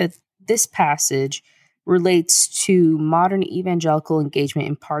you think that this passage relates to modern evangelical engagement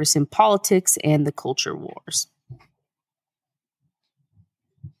in partisan politics and the culture wars.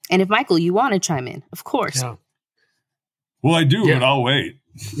 And if Michael, you want to chime in, of course. Yeah. Well, I do, but I'll wait.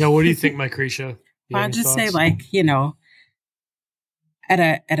 Yeah. What do you think, Micretia? I'll just say, like, you know, at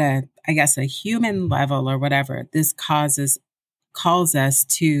a, I guess, a human level or whatever, this calls us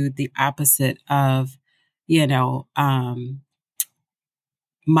to the opposite of, you know,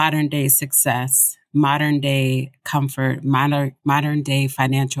 modern day success, modern day comfort, modern day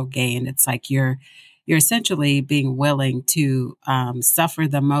financial gain. It's like you're essentially being willing to suffer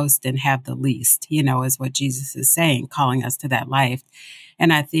the most and have the least, you know, is what Jesus is saying, calling us to that life.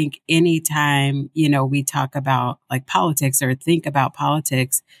 And I think anytime, you know, we talk about like politics or think about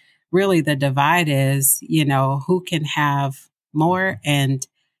politics, really the divide is, you know, who can have more and,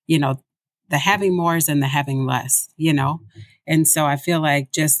 you know, the having mores and the having less, you know? And so I feel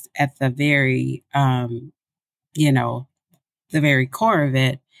like just at the very, you know, the very core of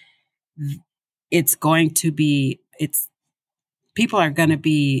it, people are going to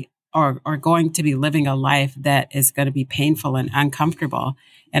be, or going to be living a life that is going to be painful and uncomfortable.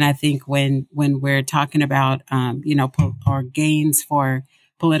 And I think when we're talking about, you know, or gains for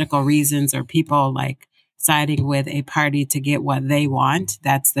political reasons or people like siding with a party to get what they want,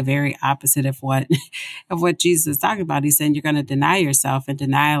 that's the very opposite of what Jesus is talking about. He's saying you're going to deny yourself, and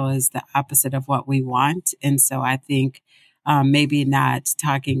denial is the opposite of what we want. And so I think maybe not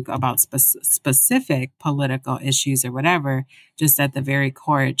talking about specific political issues or whatever, just at the very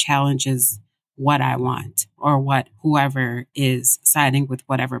core, it challenges what I want or what whoever is siding with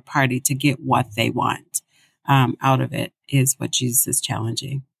whatever party to get what they want out of it is what Jesus is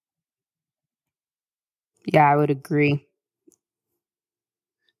challenging. Yeah, I would agree.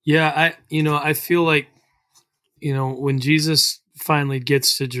 Yeah, I feel like, you know, when Jesus finally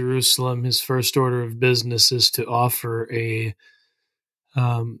gets to Jerusalem, his first order of business is to offer a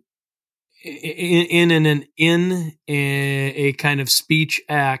kind of speech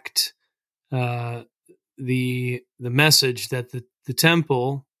act, the message that the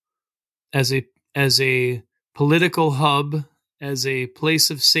temple as a political hub, as a place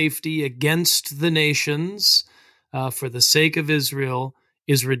of safety against the nations, for the sake of Israel,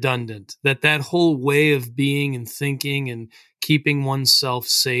 is redundant. That whole way of being and thinking and keeping oneself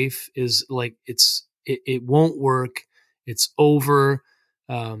safe is like it won't work. It's over.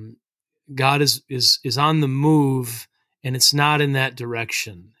 God is on the move, and it's not in that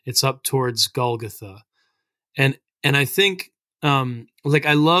direction. It's up towards Golgotha, and I think like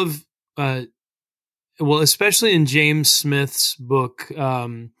I love. Well, especially in James Smith's book,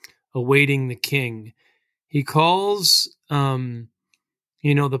 Awaiting the King, he calls, you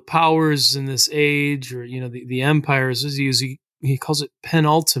know, the powers in this age, or, you know, the empires, as he calls it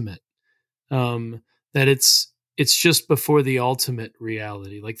penultimate, that it's just before the ultimate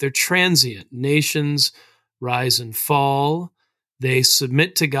reality. Like they're transient. Nations rise and fall. They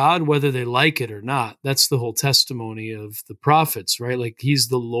submit to God whether they like it or not. That's the whole testimony of the prophets, right? Like he's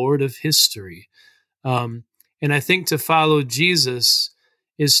the Lord of history. And I think to follow Jesus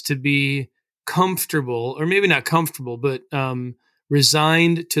is to be comfortable, or maybe not comfortable, but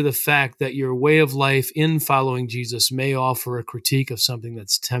resigned to the fact that your way of life in following Jesus may offer a critique of something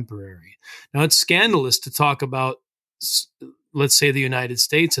that's temporary. Now, it's scandalous to talk about, let's say, the United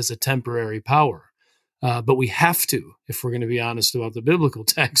States as a temporary power, but we have to, if we're going to be honest about the biblical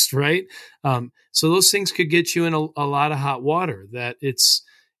text, right? So those things could get you in a lot of hot water. That it's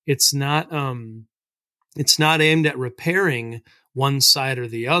not aimed at repairing one side or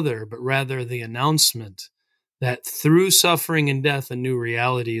the other, but rather the announcement that through suffering and death, a new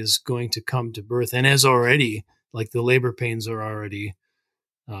reality is going to come to birth, and has already, like the labor pains are already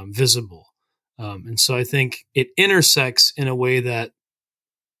visible. And so I think it intersects in a way that,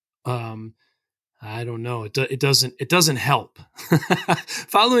 I don't know, it doesn't help.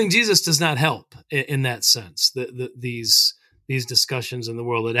 Following Jesus does not help in that sense. These discussions in the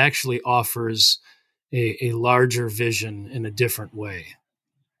world, it actually offers a larger vision in a different way,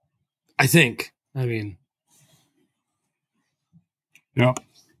 I think. I mean,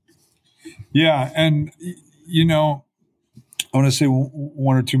 yeah, and you know, I want to say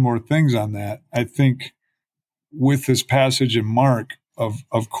one or two more things on that. I think with this passage in Mark, of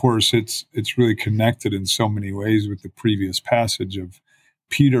course, it's really connected in so many ways with the previous passage of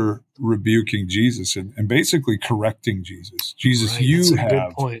Peter rebuking Jesus and basically correcting Jesus. Jesus, right, you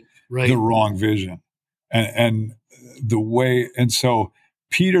have right. the wrong vision. And the way, and so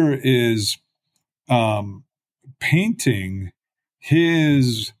Peter is painting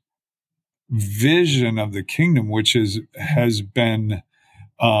his vision of the kingdom, which has been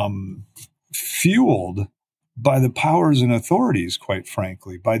fueled by the powers and authorities, quite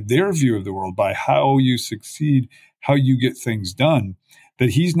frankly, by their view of the world, by how you succeed, how you get things done,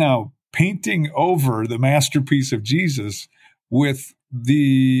 that he's now painting over the masterpiece of Jesus with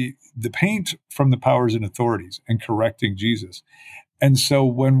the paint from the powers and authorities and correcting Jesus. And so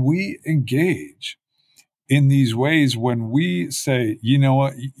when we engage in these ways, when we say, you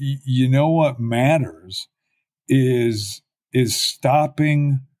know what matters is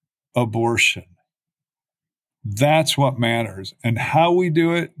stopping abortion. That's what matters. And how we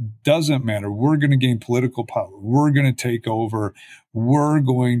do it doesn't matter. We're going to gain political power. We're going to take over. We're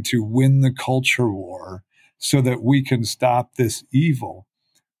going to win the culture war so that we can stop this evil.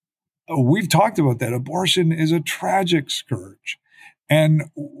 We've talked about that. Abortion is a tragic scourge. And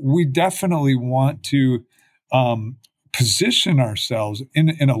we definitely want to position ourselves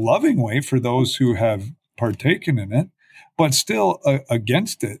in a loving way for those who have partaken in it, but still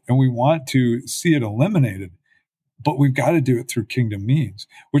against it. And we want to see it eliminated. But we've got to do it through kingdom means,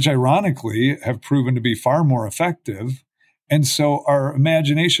 which ironically have proven to be far more effective. And so our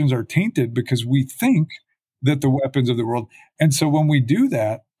imaginations are tainted because we think that the weapons of the world. And so when we do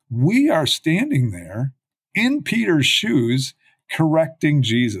that, we are standing there in Peter's shoes correcting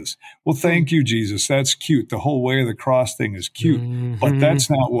Jesus. Well, thank you, Jesus. That's cute. The whole way of the cross thing is cute, but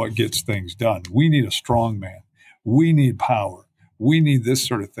that's not what gets things done. We need a strong man. We need power. We need this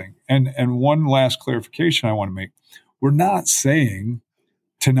sort of thing. And one last clarification I want to make. We're not saying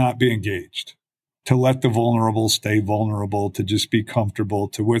to not be engaged, to let the vulnerable stay vulnerable, to just be comfortable,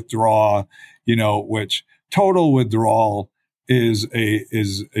 to withdraw, which total withdrawal is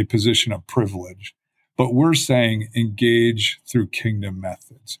a position of privilege. But we're saying engage through kingdom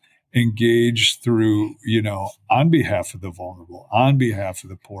methods, engage through, on behalf of the vulnerable, on behalf of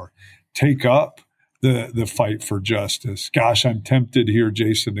the poor, take up the fight for justice. Gosh, I'm tempted here,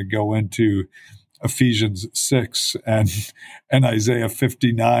 Jason, to go into Ephesians 6 and Isaiah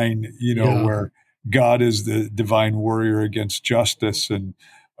 59, where God is the divine warrior against justice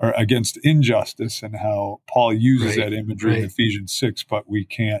or against injustice, and how Paul uses that imagery in Ephesians 6, but we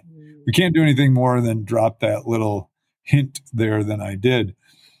can't do anything more than drop that little hint there than I did.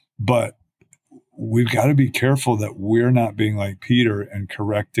 But we've got to be careful that we're not being like Peter and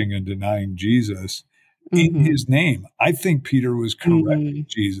correcting and denying Jesus in his name. I think Peter was correcting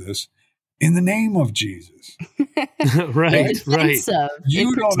Jesus in the name of Jesus. right.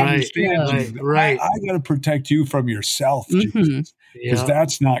 You don't understand. Right. I got to protect you from yourself, Jesus, because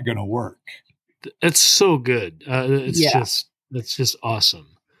that's not going to work. That's so good. That's just awesome.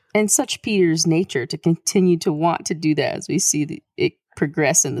 And such Peter's nature to continue to want to do that as we see it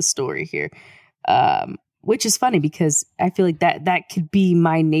progress in the story here. Which is funny because I feel like that could be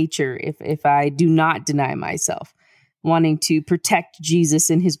my nature if I do not deny myself, wanting to protect Jesus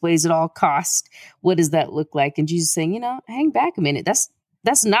in his ways at all costs. What does that look like? And Jesus saying, hang back a minute.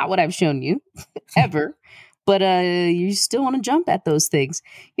 That's not what I've shown you ever. But you still want to jump at those things.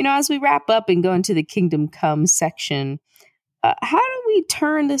 As we wrap up and go into the Kingdom Come section, how do we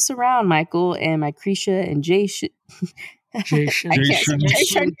turn this around, Michael and Micretia and Jason?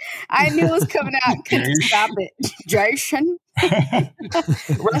 Jason. I knew it was coming out. Couldn't stop it. Jason.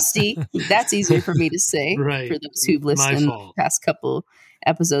 Rusty. That's easier for me to say for those who've listened in the past couple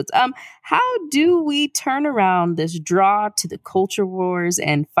episodes. How do we turn around this draw to the culture wars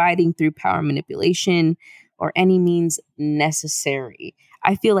and fighting through power manipulation or any means necessary?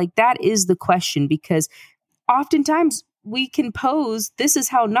 I feel like that is the question, because oftentimes we can pose this is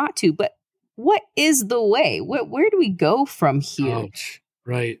how not to, but what is the way? Where do we go from here? Ouch.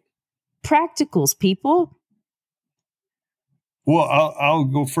 Right. Practicals, people. Well, I'll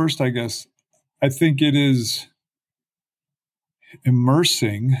go first, I guess. I think it is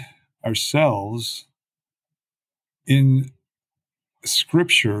immersing ourselves in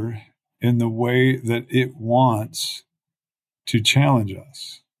Scripture in the way that it wants to challenge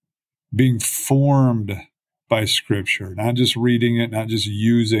us, being formed by Scripture, not just reading it, not just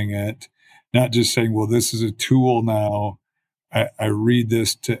using it, not just saying, well, this is a tool now. I read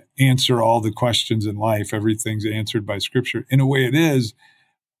this to answer all the questions in life. Everything's answered by Scripture. In a way it is,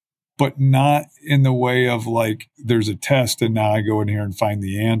 but not in the way of like, there's a test and now I go in here and find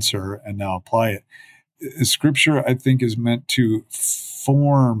the answer and now apply it. Scripture, I think, is meant to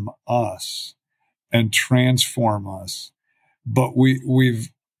form us and transform us. But we've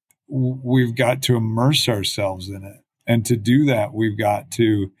got to immerse ourselves in it. And to do that, we've got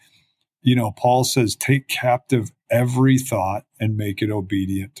to, Paul says, take captive every thought and make it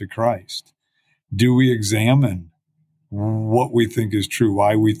obedient to Christ. Do we examine what we think is true,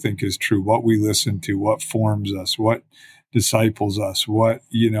 why we think is true, what we listen to, what forms us, what disciples us, what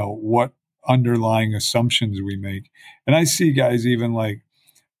underlying assumptions we make. And I see guys even like,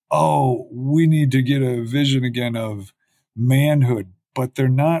 oh, we need to get a vision again of manhood, but they're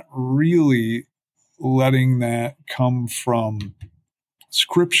not really letting that come from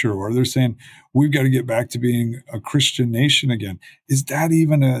Scripture, or they're saying we've got to get back to being a Christian nation again. Is that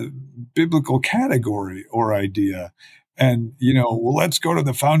even a biblical category or idea? And, well, let's go to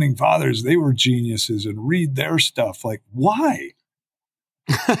the founding fathers. They were geniuses, and read their stuff. Like, why?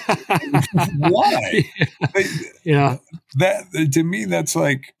 Why? Yeah. That, to me, that's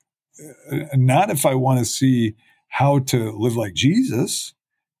like, not if I want to see how to live like Jesus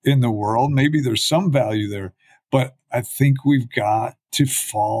in the world. Maybe there's some value there, but I think we've got to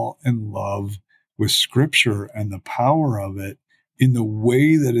fall in love with Scripture and the power of it in the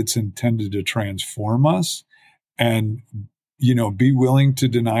way that it's intended to transform us, and, be willing to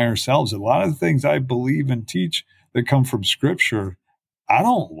deny ourselves. A lot of the things I believe and teach that come from Scripture, I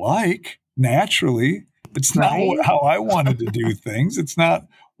don't like naturally. It's not how I wanted to do things. It's not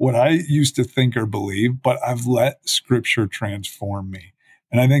what I used to think or believe, but I've let Scripture transform me.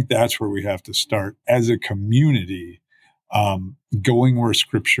 And I think that's where we have to start as a community, going where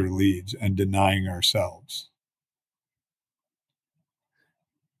Scripture leads and denying ourselves.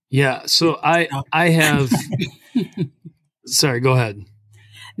 Yeah. So I have, sorry, go ahead.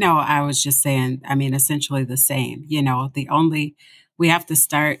 No, I was just saying, essentially the same, we have to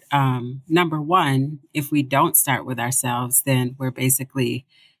start, number one, if we don't start with ourselves, then we're basically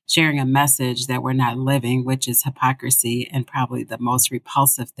sharing a message that we're not living, which is hypocrisy, and probably the most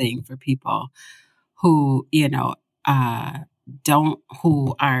repulsive thing for people who,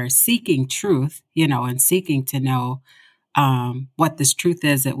 who are seeking truth, and seeking to know what this truth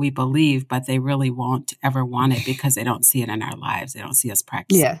is that we believe, but they really won't ever want it because they don't see it in our lives. They don't see us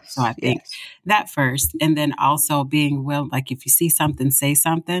practicing. Yes, so I think that first, and then also being like if you see something, say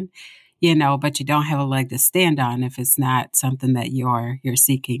something, but you don't have a leg to stand on if it's not something that you're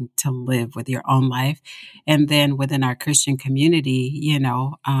seeking to live with your own life. And then within our Christian community,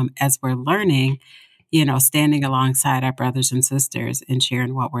 as we're learning, standing alongside our brothers and sisters and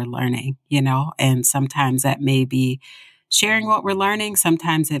sharing what we're learning, and sometimes that may be sharing what we're learning.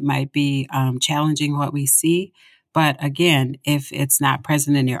 Sometimes it might be challenging what we see. But again, if it's not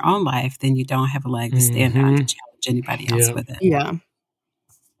present in your own life, then you don't have a leg to stand on to challenge anybody else with it. Yeah.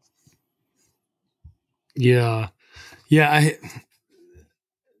 Yeah. Yeah.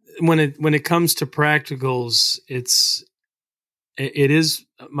 When it comes to practicals, it is,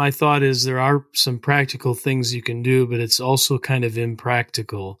 my thought is there are some practical things you can do, but it's also kind of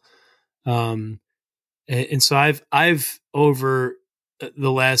impractical. And so I've over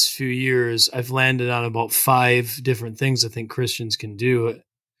the last few years, I've landed on about 5 different things I think Christians can do,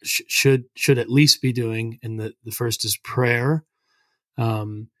 should at least be doing. And the first is prayer.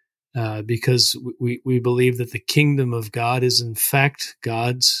 Because we believe that the kingdom of God is in fact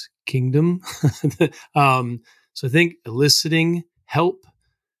God's kingdom. So I think eliciting help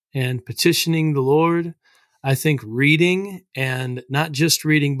and petitioning the Lord. I think reading, and not just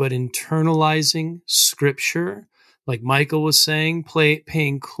reading, but internalizing Scripture, like Michael was saying,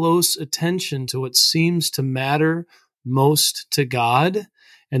 paying close attention to what seems to matter most to God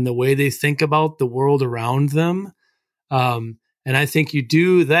and the way they think about the world around them. And I think you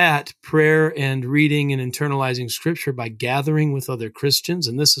do that, prayer and reading and internalizing Scripture, by gathering with other Christians.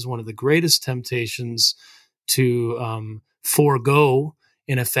 And this is one of the greatest temptations to forego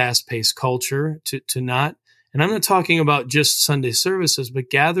in a fast-paced culture, to not. And I'm not talking about just Sunday services, but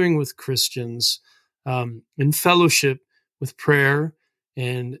gathering with Christians in fellowship with prayer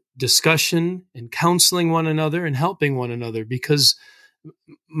and discussion and counseling one another and helping one another. Because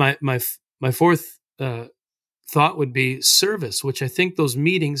my fourth thought would be service, which I think those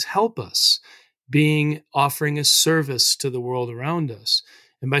meetings help us, offering a service to the world around us.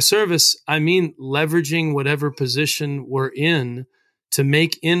 And by service, I mean leveraging whatever position we're in to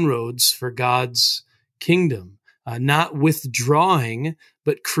make inroads for God's kingdom, not withdrawing,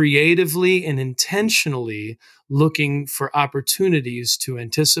 but creatively and intentionally looking for opportunities to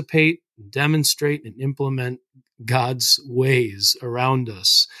anticipate, demonstrate, and implement God's ways around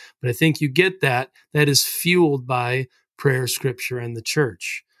us. But I think you get that is fueled by prayer, Scripture, and the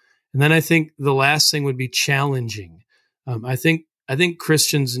church. And then I think the last thing would be challenging. I think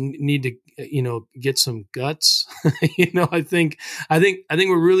Christians need to, get some guts. I think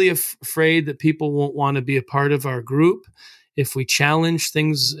we're really afraid that people won't want to be a part of our group if we challenge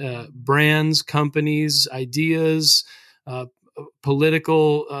things, brands, companies, ideas,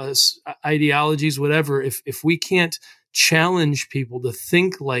 political ideologies, whatever. If we can't challenge people to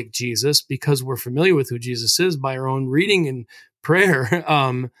think like Jesus because we're familiar with who Jesus is by our own reading and prayer,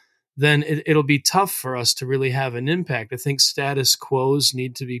 then it'll be tough for us to really have an impact. I think status quos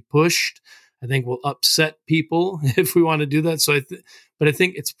need to be pushed. I think we'll upset people if we want to do that. So, but I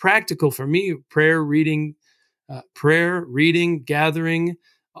think it's practical for me. Prayer, reading, gathering,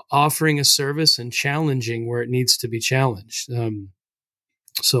 offering a service, and challenging where it needs to be challenged.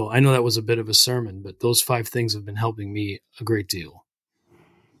 So I know that was a bit of a sermon, but those 5 things have been helping me a great deal.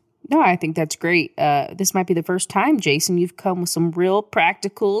 No, I think that's great. This might be the first time, Jason, you've come with some real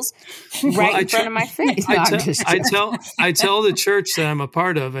practicals in front of my face. No, I tell the church that I'm a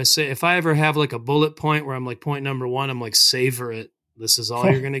part of, I say, if I ever have like a bullet point where I'm like point number 1, I'm like, savor it. This is all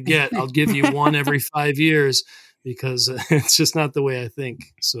you're going to get. I'll give you one every 5 years because it's just not the way I think.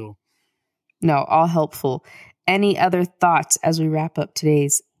 So, no, all helpful. Any other thoughts as we wrap up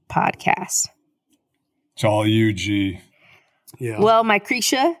today's podcast? It's all you, G. Yeah. Well,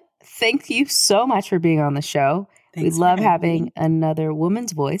 Micretia, thank you so much for being on the show. Thanks, we love having another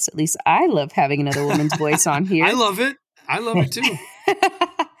woman's voice. At least I love having another woman's voice on here. I love it. I love it too.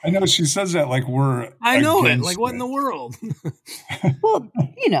 I know she says that like we're. I know it. Like what in the world? Well,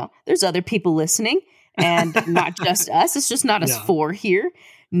 there's other people listening, and not just us. It's just not us 4 here.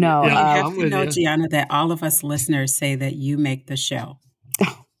 No, you have to know, Gianna, that all of us listeners say that you make the show.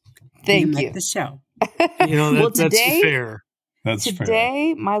 Thank you. Make the show. That's fair.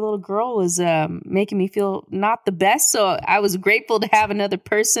 Today, my little girl was making me feel not the best, so I was grateful to have another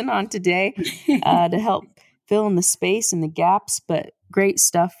person on today to help fill in the space and the gaps, but great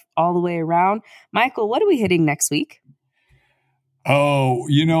stuff all the way around. Michael, what are we hitting next week? Oh,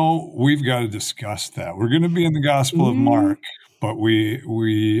 we've got to discuss that. We're going to be in the Gospel of Mark, but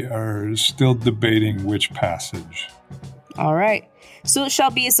we are still debating which passage. All right. So it shall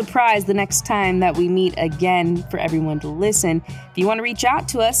be a surprise the next time that we meet again for everyone to listen. If you want to reach out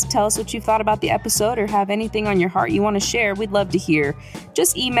to us, tell us what you thought about the episode or have anything on your heart you want to share, we'd love to hear.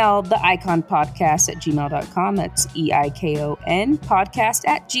 Just email the eikonpodcast@gmail.com. That's EIKON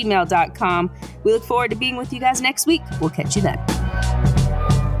podcast@gmail.com. We look forward to being with you guys next week. We'll catch you then.